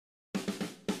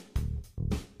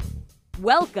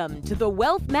Welcome to the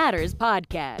Wealth Matters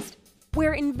podcast,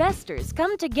 where investors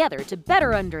come together to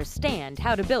better understand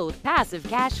how to build passive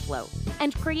cash flow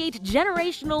and create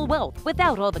generational wealth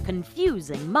without all the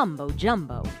confusing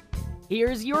mumbo-jumbo.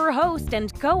 Here's your host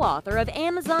and co-author of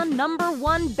Amazon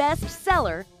 #1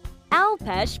 bestseller,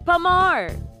 Alpesh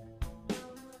Parmar.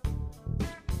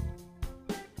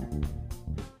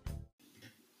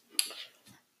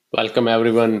 Welcome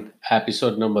everyone,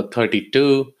 episode number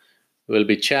 32. We'll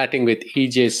be chatting with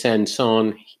E.J.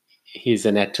 Sansone. He's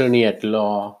an attorney at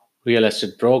law, real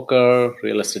estate broker,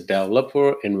 real estate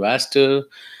developer, investor,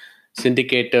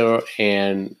 syndicator,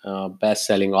 and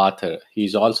best-selling author.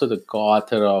 He's also the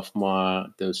co-author of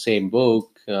the same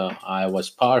book I was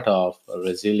part of,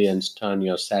 Resilience, Turn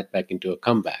Your Setback into a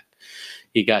Comeback.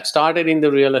 He got started in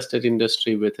the real estate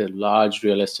industry with a large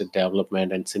real estate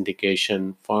development and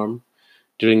syndication firm.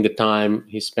 During the time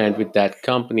he spent with that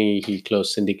company, he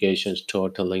closed syndications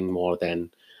totaling more than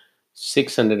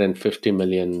 $650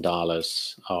 million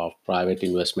of private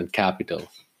investment capital.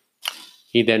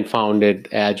 He then founded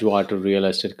Edgewater Real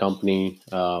Estate Company,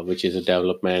 which is a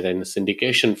development and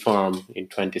syndication firm, in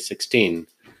 2016.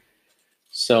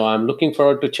 So I'm looking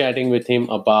forward to chatting with him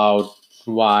about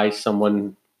why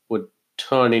someone would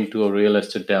turn into a real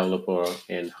estate developer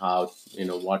and how,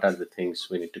 what are the things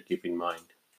we need to keep in mind.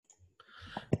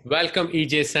 Welcome,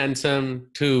 E.J. Sansone,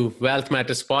 to Wealth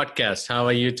Matters podcast. How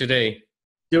are you today?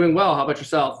 Doing well. How about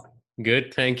yourself?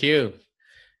 Good, thank you.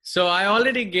 So I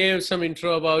already gave some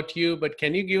intro about you, but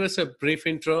can you give us a brief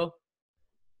intro?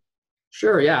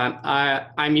 Sure, yeah.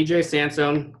 I'm E.J.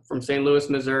 Sansone from St. Louis,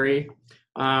 Missouri.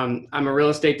 I'm a real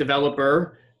estate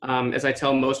developer, as I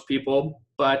tell most people,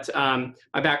 but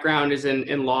my background is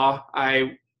in law.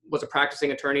 I was a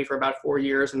practicing attorney for about 4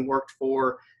 years and worked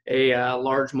for a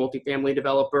large multifamily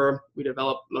developer. We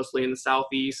developed mostly in the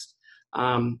Southeast.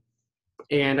 And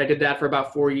I did that for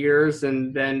about 4 years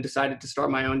and then decided to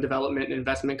start my own development and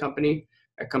investment company.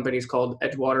 That company is called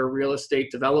Edgewater Real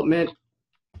Estate Development.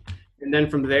 And then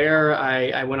from there,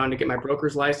 I went on to get my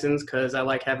broker's license because I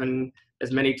like having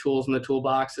as many tools in the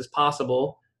toolbox as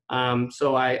possible.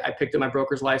 So I picked up my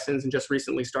broker's license and just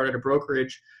recently started a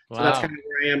brokerage. Wow. So that's kind of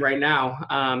where I am right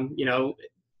now.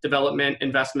 Development,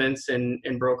 investments, and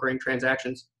brokering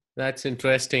transactions. That's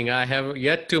interesting. I have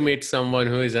yet to meet someone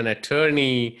who is an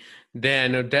attorney,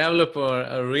 then a developer,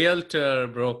 a realtor,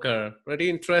 broker.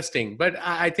 Pretty interesting. But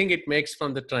I think it makes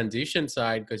from the transition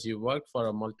side because you worked for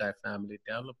a multifamily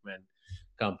development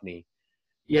company.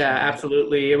 Yeah,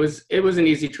 absolutely. It was an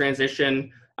easy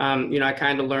transition. I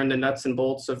kind of learned the nuts and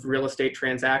bolts of real estate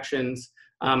transactions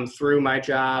through my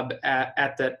job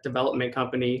at that development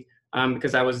company.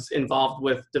 Because I was involved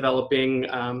with developing,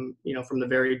 from the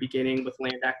very beginning with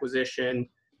land acquisition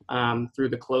through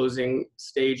the closing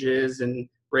stages and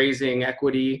raising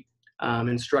equity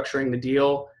and structuring the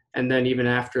deal. And then even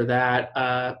after that,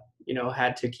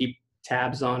 had to keep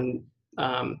tabs on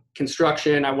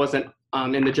construction. I wasn't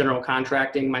in the general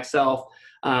contracting myself,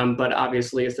 but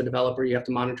obviously as the developer, you have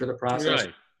to monitor the process.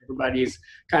 Right. Everybody's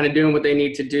kind of doing what they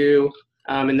need to do.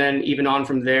 And then even on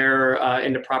from there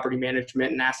into property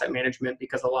management and asset management,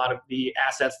 because a lot of the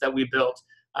assets that we built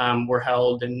were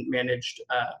held and managed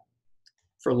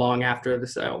for long after the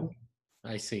sale.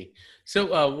 I see.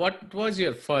 So what was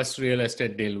your first real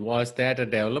estate deal? Was that a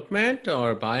development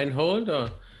or buy and hold?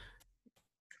 Or?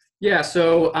 Yeah,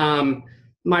 so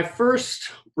my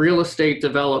first real estate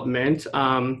development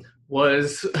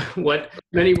was what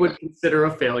many would consider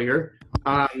a failure.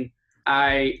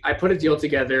 I put a deal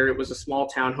together. It was a small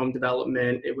townhome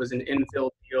development. It was an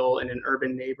infill deal in an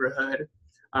urban neighborhood,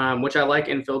 which I like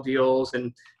infill deals,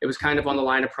 and it was kind of on the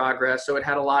line of progress. So it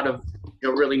had a lot of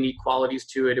really neat qualities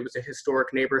to it. It was a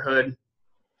historic neighborhood.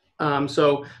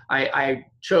 So I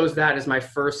chose that as my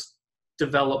first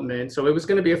development. So it was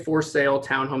going to be a for sale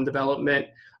townhome development,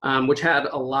 which had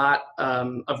a lot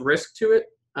of risk to it,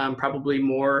 probably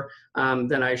more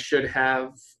than I should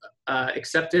have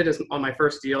accepted as on my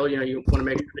first deal. You want to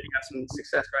make sure that you have some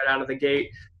success right out of the gate.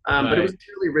 But it was a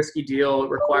really risky deal. It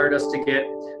required us to get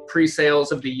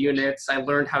pre-sales of the units. I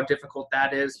learned how difficult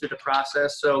that is through the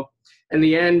process. So in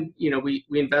the end, we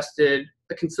invested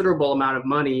a considerable amount of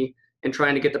money in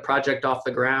trying to get the project off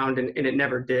the ground, and it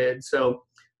never did. So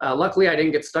luckily I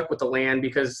didn't get stuck with the land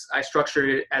because I structured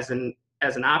it as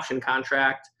an option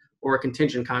contract or a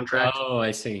contingent contract. Oh,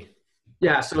 I see.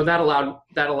 Yeah, so that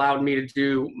allowed me to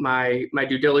do my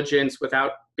due diligence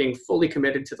without being fully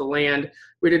committed to the land.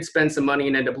 We did spend some money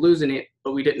and end up losing it,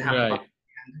 but we didn't have to buy land.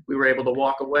 We were able to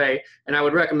walk away. And I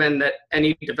would recommend that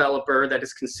any developer that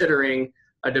is considering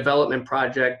a development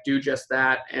project do just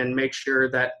that and make sure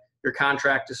that your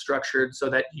contract is structured so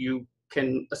that you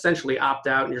can essentially opt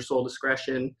out in your sole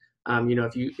discretion.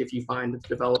 If you find that the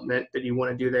development that you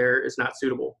want to do there is not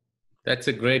suitable. That's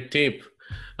a great tip.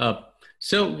 Uh,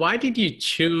 so why did you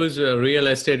choose real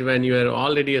estate when you were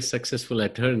already a successful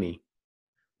attorney?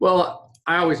 Well,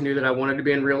 I always knew that I wanted to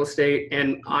be in real estate,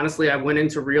 and honestly, I went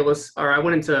into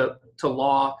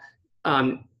law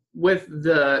with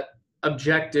the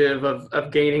objective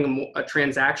of gaining a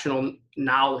transactional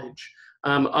knowledge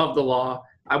of the law.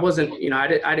 I wasn't, I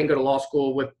didn't go to law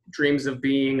school with dreams of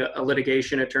being a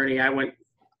litigation attorney. I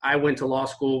went to law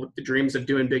school with the dreams of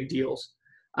doing big deals.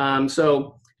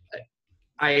 So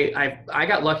I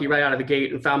got lucky right out of the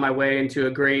gate and found my way into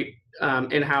a great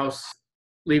in-house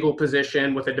legal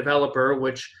position with a developer,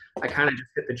 which I kind of just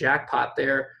hit the jackpot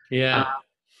there. Yeah.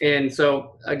 And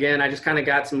so again, I just kind of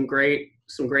got some great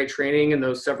training in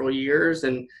those several years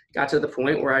and got to the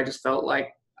point where I just felt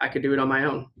like I could do it on my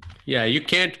own. Yeah, you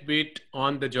can't beat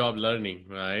on-the-job learning,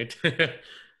 right?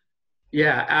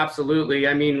 Yeah, absolutely.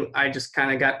 I mean, I just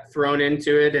kind of got thrown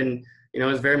into it, and it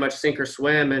was very much sink or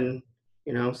swim, and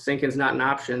sinking's not an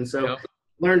option. So Yep.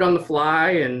 Learned on the fly,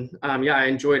 and I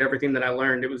enjoyed everything that I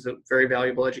learned. It was a very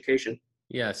valuable education.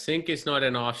 Yeah, sink is not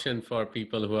an option for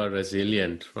people who are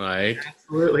resilient, right?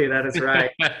 Absolutely, that is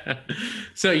right.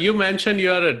 So you mentioned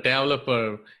you're a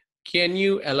developer. Can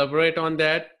you elaborate on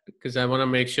that? Because I want to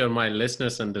make sure my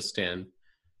listeners understand.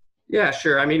 Yeah,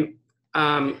 sure. I mean,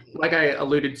 like I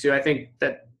alluded to, I think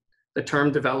that the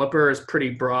term developer is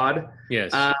pretty broad.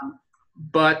 Yes.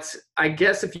 But I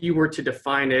guess if you were to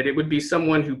define it, it would be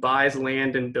someone who buys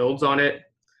land and builds on it.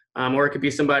 Or it could be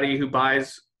somebody who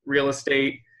buys real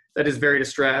estate that is very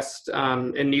distressed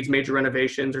and needs major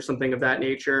renovations or something of that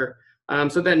nature.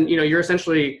 So then, you're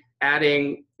essentially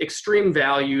adding extreme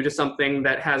value to something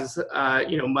that has,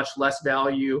 much less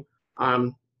value.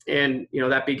 And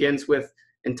that begins with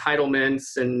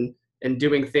entitlements and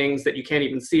doing things that you can't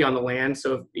even see on the land.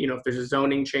 So, if there's a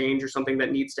zoning change or something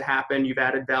that needs to happen, you've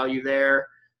added value there.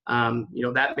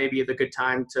 That may be the good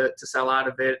time to sell out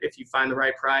of it if you find the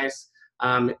right price.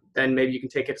 Then maybe you can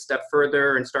take it a step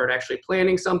further and start actually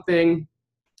planning something.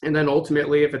 And then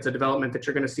ultimately, if it's a development that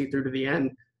you're going to see through to the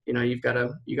end, you got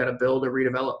to build or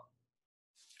redevelop.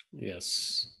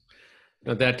 Yes.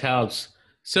 Now that helps.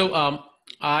 So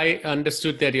I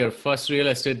understood that your first real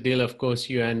estate deal, of course,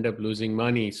 you end up losing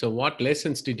money. So what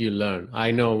lessons did you learn?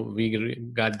 I know we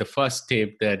got the first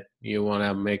tip that you want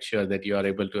to make sure that you are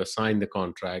able to assign the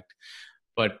contract,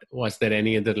 but was there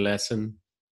any other lesson?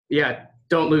 Yeah,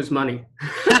 don't lose money.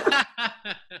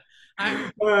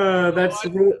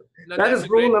 That is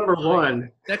rule number one.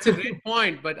 That's a great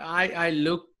point, but I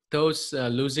look those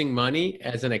losing money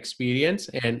as an experience,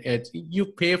 and you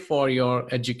pay for your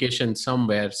education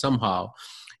somewhere, somehow.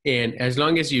 And as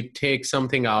long as you take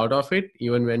something out of it,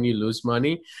 even when you lose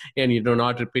money and you do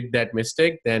not repeat that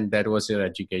mistake, then that was your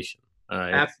education.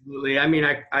 Right? Absolutely. I mean,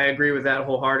 I agree with that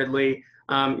wholeheartedly.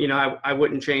 I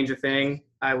wouldn't change a thing.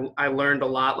 I learned a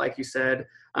lot, like you said.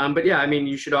 But yeah, I mean,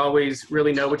 you should always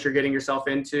really know what you're getting yourself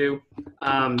into.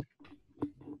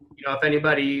 If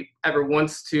anybody ever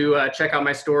wants to check out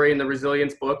my story in the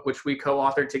Resilience book, which we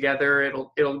co-authored together,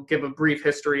 it'll give a brief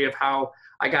history of how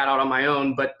I got out on my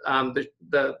own. But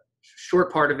the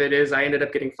short part of it is I ended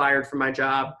up getting fired from my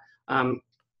job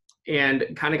and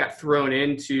kind of got thrown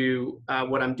into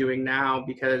what I'm doing now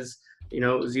because, it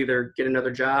was either get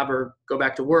another job or go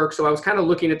back to work. So I was kind of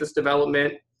looking at this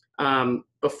development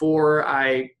before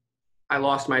I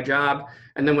lost my job.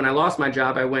 And then when I lost my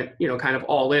job, I went, kind of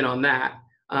all in on that.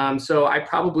 So I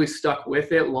probably stuck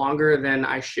with it longer than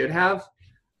I should have,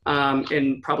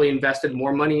 and probably invested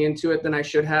more money into it than I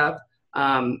should have.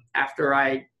 After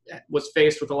I was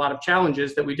faced with a lot of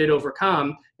challenges that we did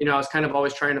overcome, I was kind of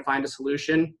always trying to find a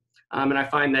solution. And I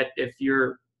find that if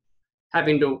you're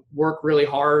having to work really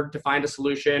hard to find a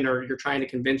solution, or you're trying to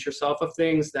convince yourself of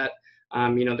things, that,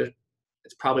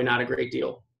 it's probably not a great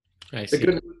deal. I see.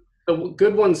 The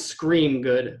good ones scream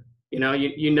good. You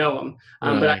know them.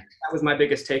 Right. But that was my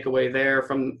biggest takeaway there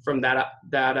from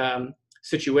that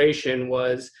situation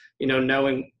was,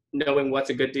 knowing what's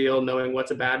a good deal, knowing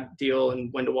what's a bad deal,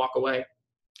 and when to walk away.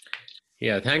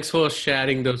 Yeah, thanks for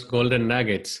sharing those golden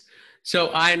nuggets. So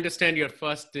I understand your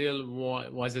first deal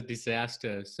was a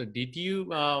disaster. So did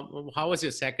you? How was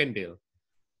your second deal?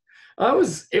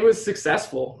 It was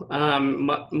successful,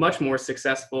 much more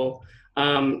successful.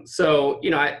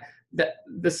 The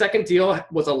second deal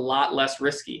was a lot less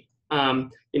risky.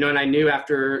 And I knew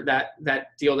after that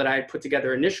deal that I had put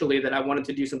together initially that I wanted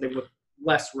to do something with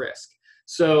less risk.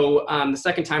 So the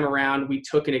second time around, we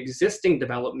took an existing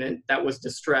development that was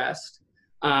distressed,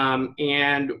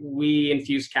 and we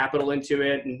infused capital into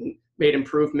it and made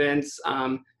improvements.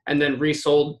 And and then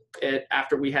resold it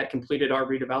after we had completed our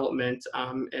redevelopment,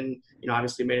 and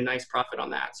obviously made a nice profit on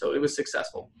that. So it was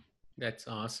successful. That's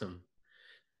awesome.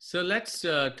 So let's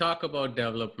talk about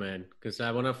development, because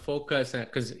I want to focus,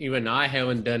 because even I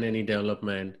haven't done any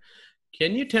development.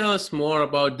 Can you tell us more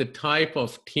about the type of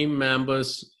team members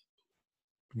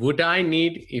would I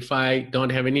need if I don't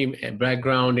have any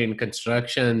background in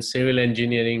construction, civil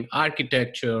engineering,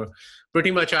 architecture?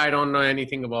 Pretty much I don't know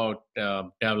anything about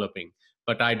developing,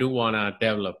 but I do want to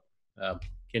develop.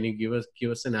 Can you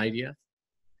give us an idea?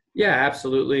 Yeah,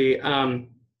 absolutely.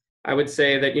 I would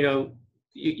say that,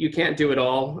 you can't do it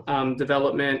all.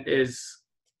 Development is,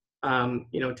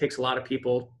 it takes a lot of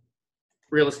people.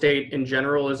 Real estate in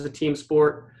general is a team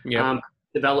sport. Yeah.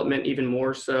 Development even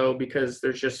more so, because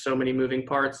there's just so many moving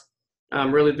parts.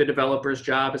 Really, the developer's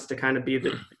job is to kind of be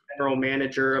the general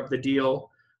manager of the deal.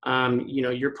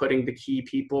 You're putting the key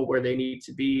people where they need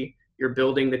to be. You're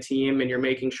building the team, and you're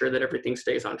making sure that everything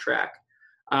stays on track.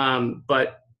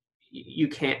 But you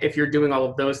can't, if you're doing all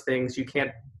of those things, you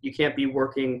can't be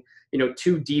working,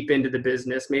 too deep into the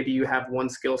business. Maybe you have one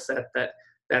skill set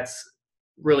that's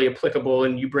really applicable,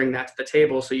 and you bring that to the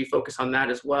table, so you focus on that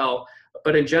as well.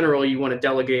 But in general, you want to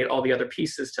delegate all the other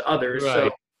pieces to others.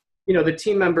 Right. So, the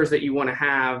team members that you want to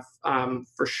have,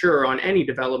 for sure, on any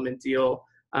development deal,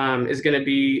 is going to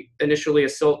be initially a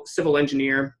civil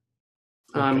engineer.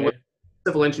 Okay. What a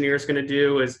civil engineer is going to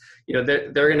do is,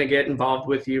 they're going to get involved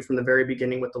with you from the very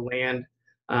beginning with the land,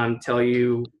 tell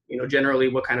you, generally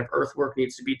what kind of earthwork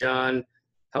needs to be done,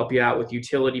 help you out with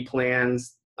utility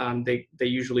plans. They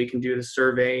usually can do the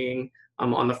surveying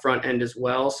on the front end as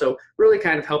well. So really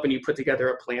kind of helping you put together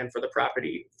a plan for the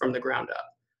property from the ground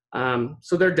up.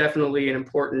 So they're definitely an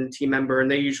important team member, and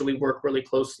they usually work really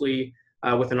closely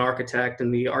with an architect,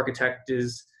 and the architect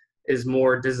is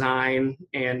more design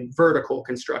and vertical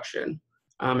construction,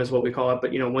 is what we call it.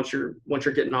 But once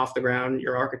you're getting off the ground,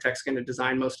 your architect's going to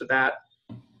design most of that.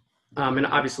 And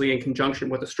obviously in conjunction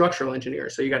with a structural engineer.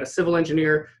 So you got a civil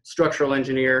engineer, structural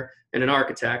engineer, and an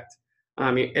architect.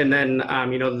 And then,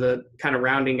 the kind of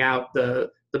rounding out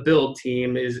the build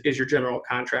team is your general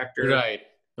contractor. Right,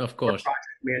 of course. Project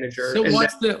manager.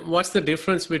 So what's the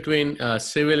difference between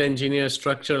civil engineer,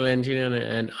 structural engineer,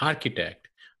 and architect?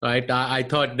 Right, I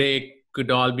thought they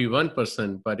could all be one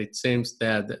person, but it seems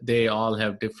that they all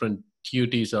have different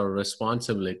duties or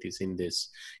responsibilities in this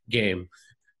game.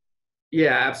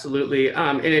 Yeah, absolutely.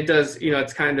 And it does,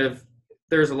 it's kind of,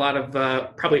 there's a lot of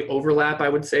probably overlap, I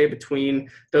would say, between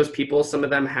those people. Some of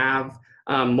them have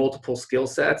multiple skill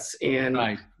sets, and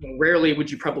right. Rarely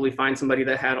would you probably find somebody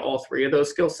that had all three of those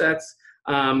skill sets.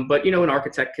 But, an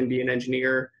architect can be an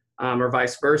engineer, or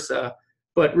vice versa.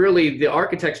 But really, the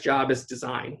architect's job is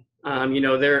design.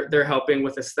 They're helping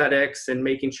with aesthetics and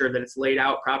making sure that it's laid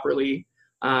out properly.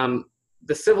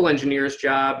 The civil engineer's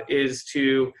job is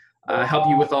to help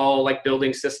you with all like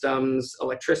building systems,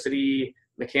 electricity,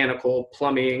 mechanical,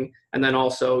 plumbing, and then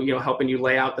also, helping you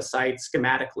lay out the site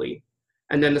schematically.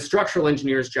 And then the structural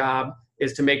engineer's job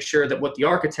is to make sure that what the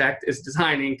architect is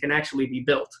designing can actually be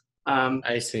built.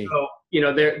 I see. So,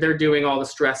 they're doing all the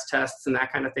stress tests and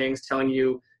that kind of things, telling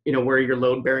you, where your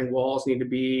load-bearing walls need to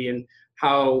be and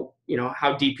how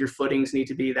deep your footings need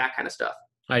to be, that kind of stuff.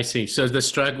 I see. So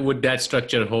would that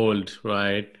structure hold,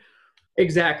 right?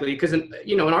 Exactly, because an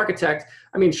architect,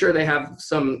 sure, they have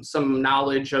some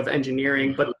knowledge of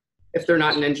engineering, but if they're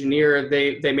not an engineer,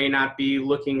 they may not be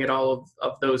looking at all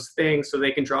of those things. So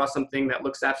they can draw something that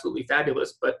looks absolutely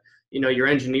fabulous, but your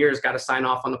engineer's got to sign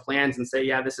off on the plans and say,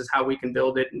 yeah, this is how we can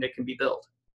build it, and it can be built.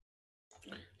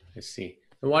 I see.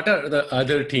 What are the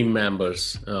other team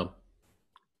members?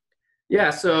 Yeah,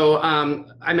 so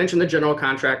I mentioned the general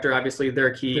contractor. Obviously,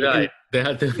 they're key. Right. They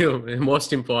are the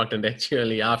most important,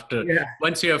 actually.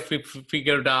 Once you have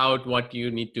figured out what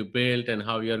you need to build and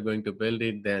how you are going to build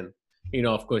it, then,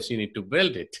 of course, you need to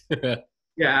build it.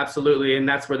 Yeah, absolutely. And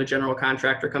that's where the general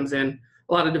contractor comes in.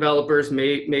 A lot of developers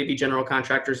may be general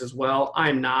contractors as well.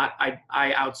 I'm not.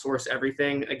 I outsource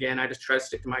everything. Again, I just try to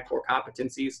stick to my core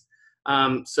competencies.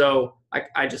 So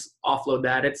I just offload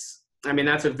that.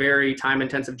 That's a very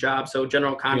time-intensive job. So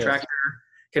general contractor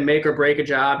can make or break a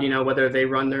job, whether they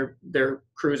run their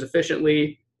crews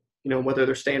efficiently, whether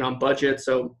they're staying on budget.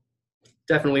 So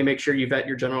definitely make sure you vet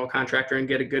your general contractor and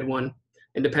get a good one.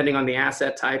 And depending on the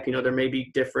asset type, there may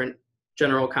be different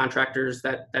general contractors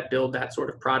that build that sort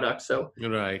of product. So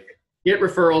right. Get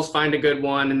referrals, find a good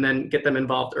one, and then get them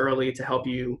involved early to help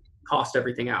you cost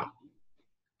everything out.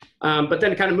 But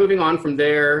then kind of moving on from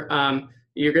there,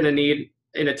 you're going to need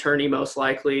an attorney most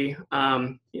likely,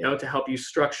 to help you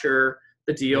structure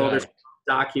the deal. Right. There's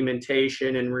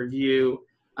documentation and review.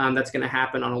 that's going to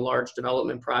happen on a large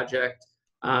development project.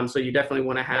 So you definitely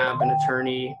want to have an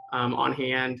attorney on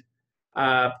hand.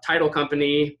 Title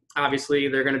company, obviously,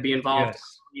 they're going to be involved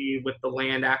with the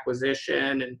land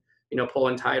acquisition and,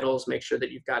 pulling titles, make sure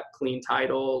that you've got clean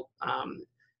title,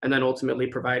 and then ultimately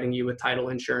providing you with title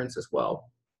insurance as well.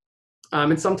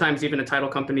 And sometimes even a title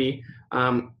company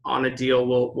on a deal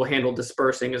will handle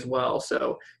dispersing as well.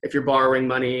 So if you're borrowing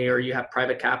money or you have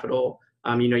private capital,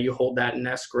 you hold that in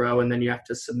escrow, and then you have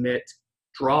to submit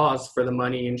draws for the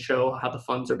money and show how the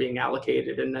funds are being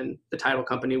allocated. And then the title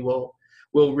company will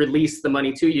release the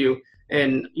money to you.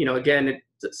 And, again, it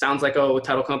sounds like, a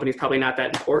title company is probably not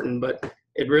that important, but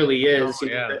it really is.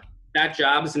 That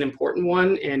job is an important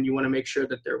one, and you want to make sure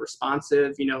that they're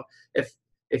responsive.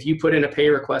 If you put in a pay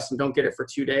request and don't get it for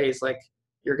 2 days, like,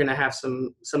 you're going to have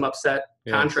some upset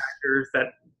contractors that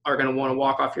are going to want to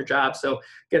walk off your job. So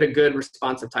get a good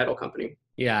responsive title company.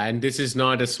 Yeah, and this is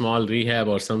not a small rehab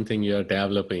or something you're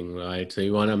developing, right? So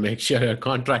you want to make sure your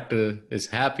contractor is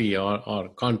happy or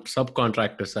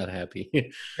subcontractors are happy.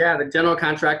 Yeah, the general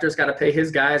contractor's got to pay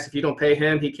his guys. If you don't pay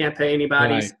him, he can't pay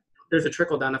anybody. Right. There's a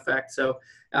trickle-down effect. So,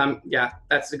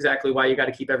 that's exactly why you got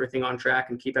to keep everything on track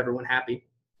and keep everyone happy.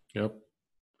 Yep.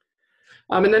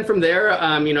 And then from there,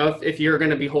 if you're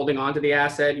going to be holding on to the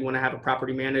asset, you want to have a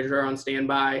property manager on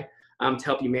standby to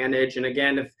help you manage. And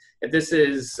again, if this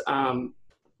is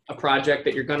a project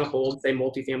that you're going to hold, say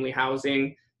multifamily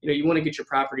housing, you want to get your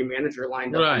property manager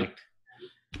lined up. Right.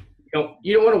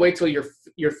 You don't want to wait till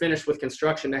you're finished with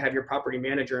construction to have your property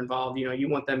manager involved. You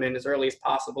want them in as early as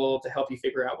possible to help you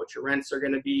figure out what your rents are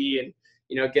going to be and,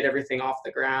 get everything off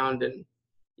the ground. And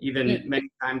even many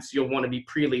times you'll want to be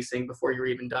pre-leasing before you're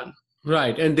even done.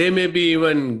 Right. And they may be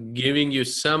even giving you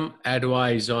some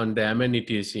advice on the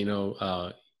amenities,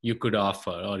 you could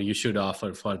offer or you should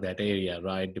offer for that area,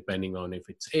 right? Depending on if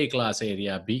it's A-class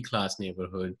area, B-class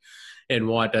neighborhood, and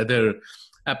what other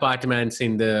apartments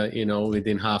in the,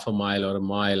 within half a mile or a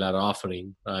mile are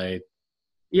offering, right?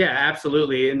 Yeah,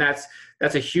 absolutely. And that's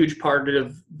a huge part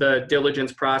of the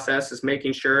diligence process, is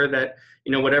making sure that,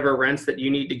 whatever rents that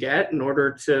you need to get in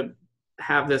order to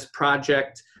have this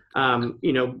project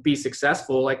be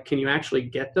successful, like, can you actually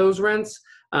get those rents?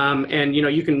 And,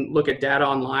 you can look at data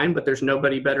online, but there's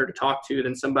nobody better to talk to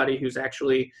than somebody who's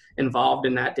actually involved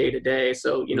in that day to day.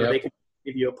 So, they can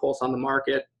give you a pulse on the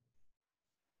market.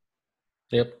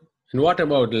 Yep. And what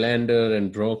about lender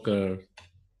and broker?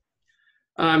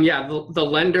 The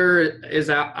lender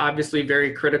is obviously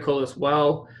very critical as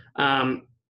well.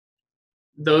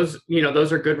 Those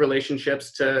are good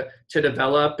relationships to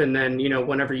develop. And then,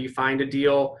 whenever you find a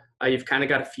deal, you've kind of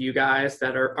got a few guys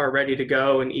that are ready to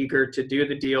go and eager to do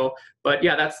the deal. But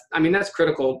yeah, that's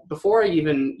critical. Before I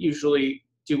even usually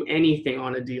do anything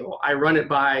on a deal, I run it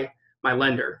by my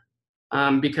lender,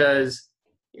 because,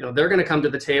 they're going to come to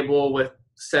the table with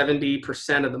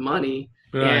 70% of the money.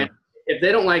 Right. And if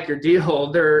they don't like your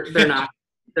deal, they're not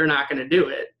going to do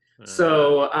it.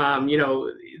 So,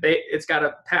 it's got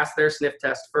to pass their sniff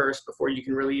test first before you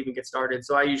can really even get started.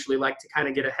 So I usually like to kind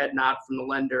of get a head nod from the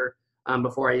lender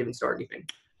before I even start anything.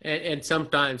 And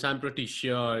sometimes I'm pretty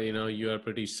sure, you are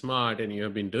pretty smart and you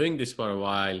have been doing this for a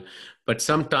while, but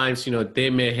sometimes, they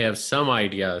may have some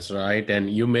ideas, right? And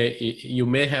you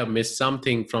may have missed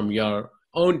something from your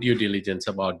own due diligence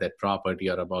about that property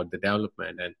or about the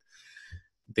development. And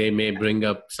they may bring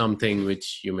up something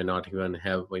which you may not even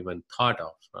have thought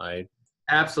of, right?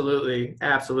 Absolutely.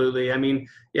 Absolutely. I mean,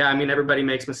 everybody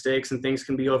makes mistakes and things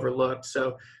can be overlooked.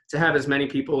 So to have as many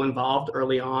people involved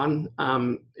early on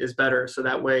is better. So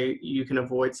that way you can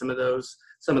avoid some of those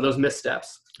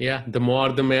missteps. Yeah. The more,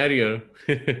 the merrier.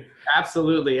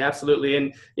 Absolutely. Absolutely.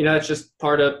 And, it's just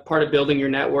part of building your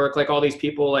network. Like all these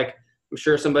people, like I'm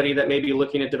sure somebody that may be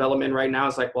looking at development right now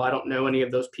is like, well, I don't know any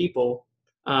of those people.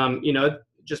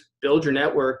 Just build your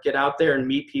network, get out there and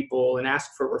meet people and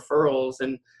ask for referrals.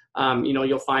 And,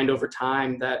 you'll find over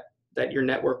time that your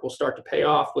network will start to pay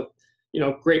off with,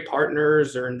 great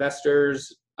partners or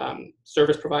investors,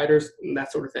 service providers, and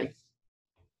that sort of thing.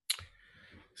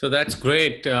 So that's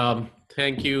great.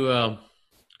 Thank you,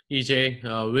 EJ.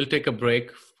 We'll take a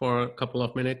break for a couple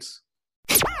of minutes.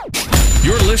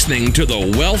 You're listening to the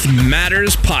Wealth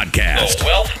Matters Podcast. The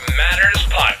Wealth Matters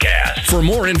Podcast. For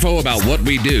more info about what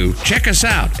we do, check us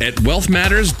out at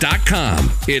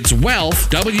wealthmatters.com. It's wealth,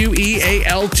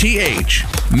 WEALTH,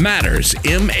 matters,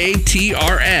 MATRS.com.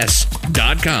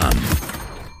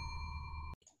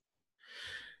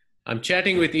 I'm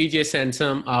chatting with EJ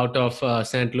Sansom out of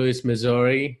St. Louis,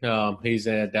 Missouri. He's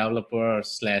a developer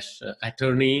 /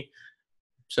 attorney.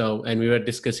 So, and we were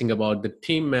discussing about the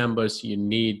team members you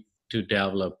need to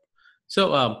develop.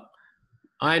 So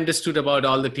I understood about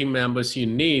all the team members you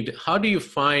need. How do you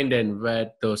find and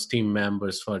vet those team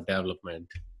members for development?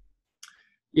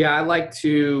 Yeah, I like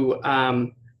to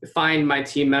find my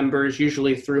team members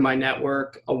usually through my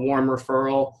network, a warm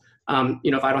referral.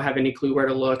 If I don't have any clue where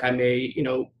to look, I may,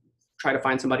 try to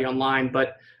find somebody online.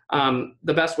 But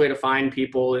the best way to find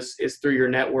people is through your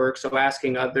network. So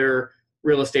asking other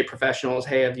real estate professionals,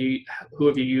 hey, who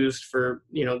have you used for,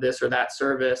 this or that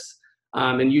service?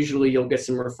 And usually you'll get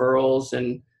some referrals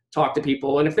and talk to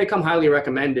people. And if they come highly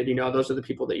recommended, those are the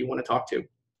people that you want to talk to.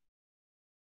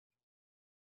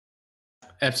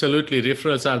 Absolutely.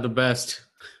 Referrals are the best.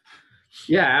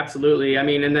 Yeah, absolutely. I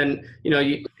mean, and then,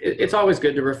 it's always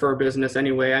good to refer business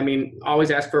anyway. I mean,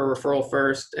 always ask for a referral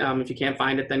first. If you can't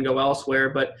find it, then go elsewhere.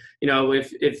 But,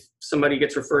 if somebody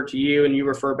gets referred to you and you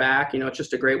refer back, it's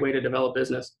just a great way to develop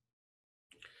business.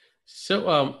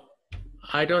 So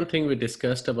I don't think we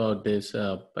discussed about this,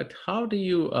 but how do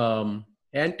you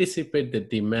anticipate the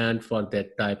demand for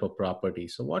that type of property?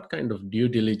 So what kind of due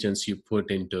diligence you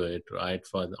put into it, right,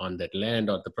 on that land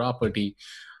or the property,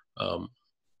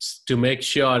 to make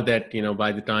sure that,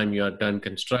 by the time you are done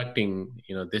constructing,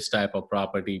 this type of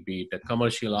property, be it a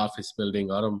commercial office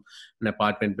building or an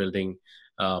apartment building,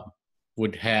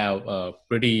 would have a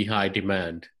pretty high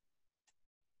demand?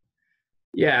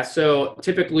 Yeah, so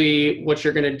typically what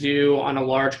you're going to do on a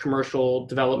large commercial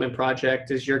development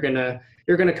project is you're going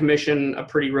to commission a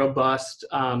pretty robust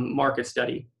market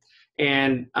study.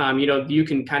 And, you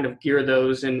can kind of gear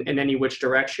those in any which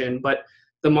direction, but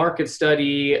the market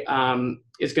study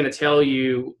is going to tell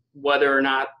you whether or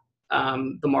not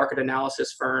the market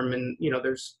analysis firm, and,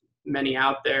 there's many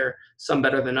out there, some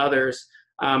better than others,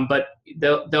 but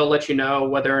they'll let you know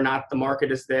whether or not the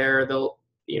market is there.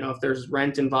 If there's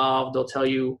rent involved, they'll tell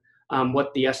you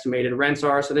what the estimated rents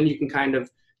are. So then you can kind of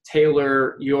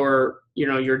tailor your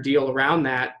deal around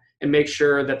that and make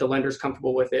sure that the lender's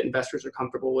comfortable with it, investors are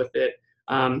comfortable with it.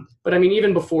 But I mean,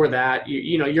 even before that,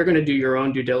 you're going to do your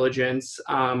own due diligence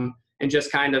and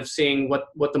just kind of seeing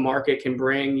what the market can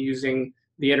bring using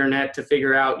the internet to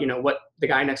figure out, what the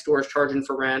guy next door is charging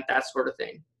for rent, that sort of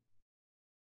thing.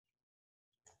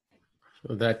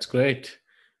 Well, that's great.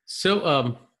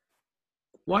 So,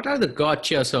 what are the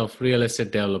gotchas of real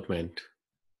estate development?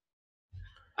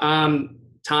 Time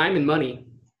and money.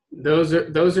 Those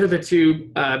are the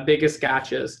two biggest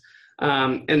gotchas.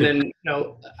 And then,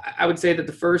 I would say that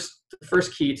the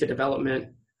first key to development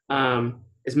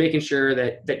is making sure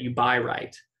that you buy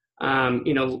right.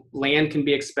 Land can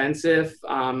be expensive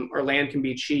or land can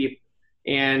be cheap,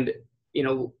 and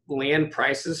land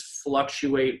prices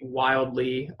fluctuate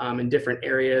wildly in different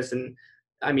areas. And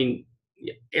I mean,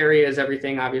 area is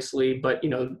everything, obviously, but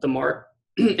in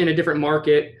a different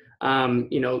market,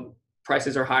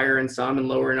 prices are higher in some and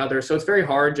lower in others. So it's very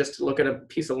hard just to look at a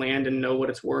piece of land and know what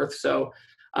it's worth. So,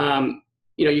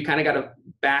 you kind of got to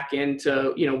back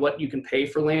into, what you can pay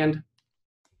for land.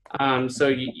 So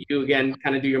you again,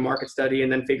 kind of do your market study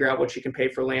and then figure out what you can pay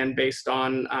for land based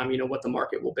on, what the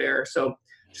market will bear. So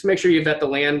just make sure you vet the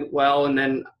land well. And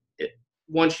then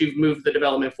once you've moved the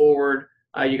development forward,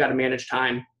 you got to manage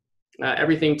time.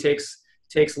 Everything takes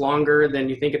longer than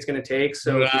you think it's going to take.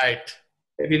 So right.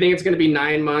 If you think it's going to be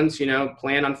 9 months,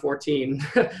 plan on 14.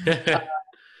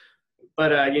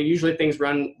 But usually things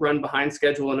run behind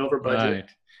schedule and over budget. Right.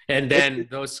 And then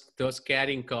those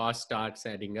carrying costs starts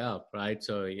adding up, right?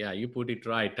 So yeah, you put it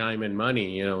right, time and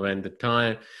money. When the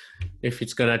time, if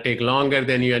it's going to take longer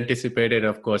than you anticipated,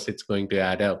 of course, it's going to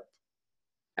add up.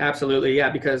 Absolutely, yeah.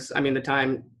 Because I mean, the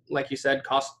time, like you said,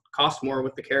 cost more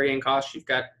with the carrying costs. You've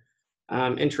got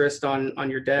interest on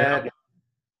your debt. Yeah.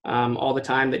 All the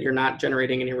time that you're not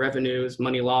generating any revenue is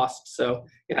money lost. So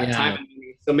time and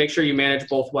money. So make sure you manage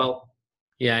both well.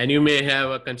 Yeah, and you may have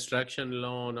a construction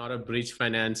loan or a bridge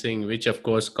financing, which of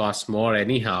course costs more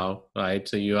anyhow, right?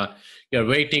 So you're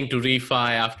waiting to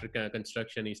refi after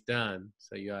construction is done.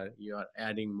 So you are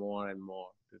adding more and more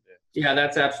to this. Yeah,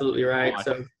 that's absolutely right.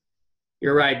 So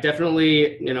you're right.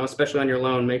 Definitely, especially on your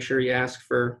loan, make sure you ask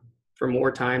for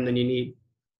more time than you need.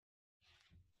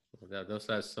 Those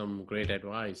are some great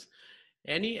advice.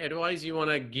 Any advice you want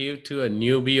to give to a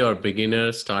newbie or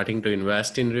beginner starting to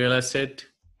invest in real estate?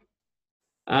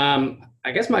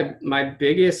 I guess my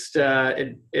biggest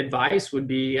advice would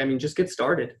be, just get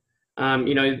started.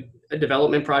 A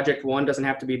development project doesn't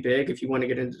have to be big. If you want to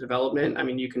get into development,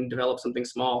 you can develop something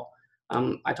small.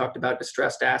 I talked about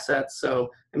distressed assets. So,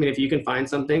 if you can find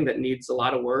something that needs a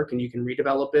lot of work and you can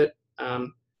redevelop it,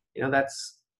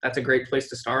 that's a great place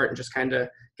to start and just kind of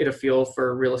get a feel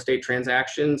for real estate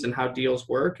transactions and how deals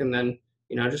work. And then,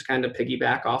 just kind of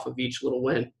piggyback off of each little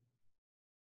win.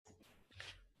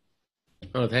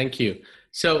 Oh, thank you.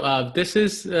 So this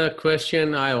is a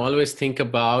question I always think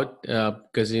about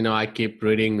because, I keep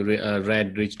reading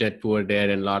Read Rich Dad Poor Dad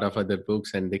and a lot of other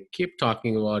books, and they keep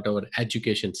talking about our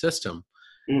education system.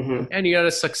 Mm-hmm. And you're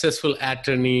a successful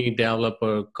attorney,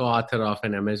 developer, co-author of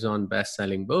an Amazon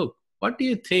best-selling book. What do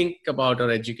you think about our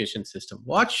education system?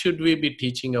 What should we be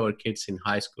teaching our kids in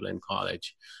high school and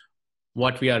college?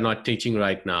 What we are not teaching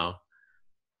right now?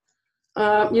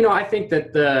 I think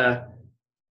that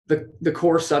the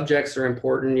core subjects are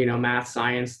important. Math,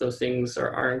 science, those things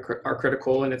are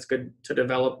critical, and it's good to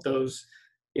develop those,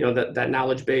 that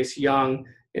knowledge base young.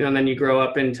 And then you grow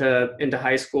up into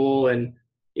high school, and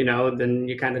then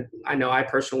you kind of, I know I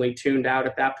personally tuned out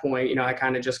at that point. I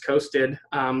kind of just coasted.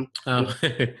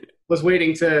 Was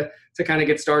waiting to kind of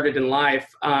get started in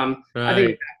life. Right. I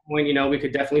think at that point, we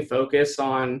could definitely focus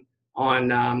on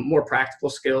more practical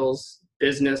skills,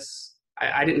 business.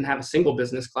 I didn't have a single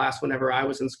business class whenever I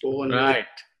was in school, and right.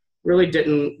 really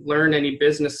didn't learn any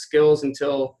business skills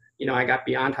until I got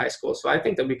beyond high school. So I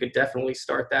think that we could definitely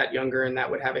start that younger, and that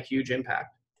would have a huge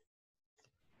impact.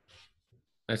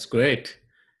 That's great.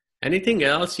 Anything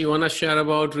else you want to share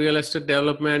about real estate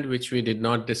development, which we did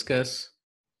not discuss?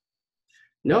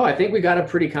 No, I think we got a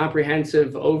pretty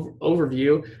comprehensive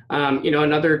overview.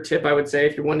 Another tip I would say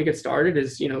if you want to get started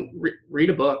is, read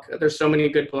a book. There's so many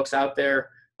good books out there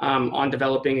on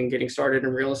developing and getting started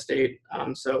in real estate.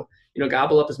 So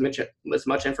gobble up as much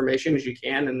information as you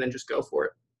can, and then just go for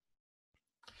it.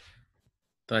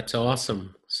 That's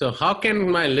awesome. So how can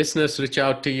my listeners reach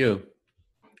out to you?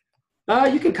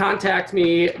 You can contact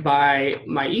me by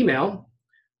my email,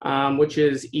 which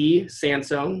is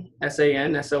esansone,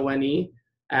 Sansone,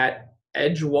 at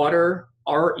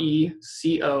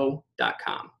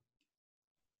edgewaterreco.com.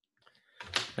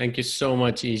 Thank you so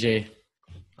much, EJ.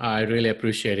 I really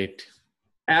appreciate it.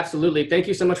 Absolutely. Thank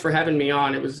you so much for having me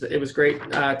on. It was great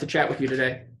to chat with you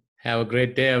today. Have a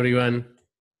great day, everyone.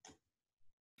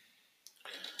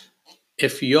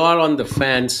 If you are on the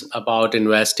fence about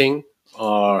investing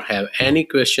or have any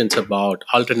questions about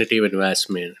alternative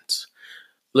investments,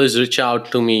 please reach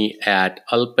out to me at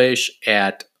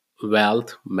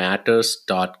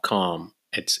alpesh@wealthmatters.com.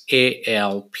 It's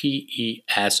ALPESH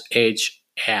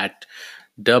at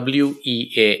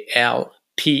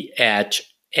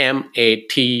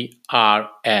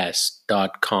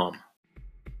WEALTHMATRS.com.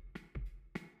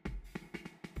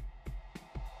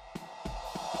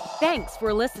 Thanks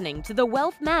for listening to the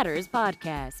Wealth Matters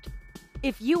podcast.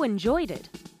 If you enjoyed it,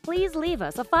 please leave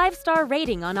us a 5-star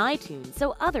rating on iTunes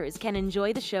so others can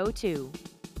enjoy the show too.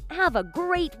 Have a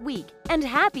great week and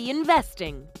happy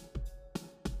investing!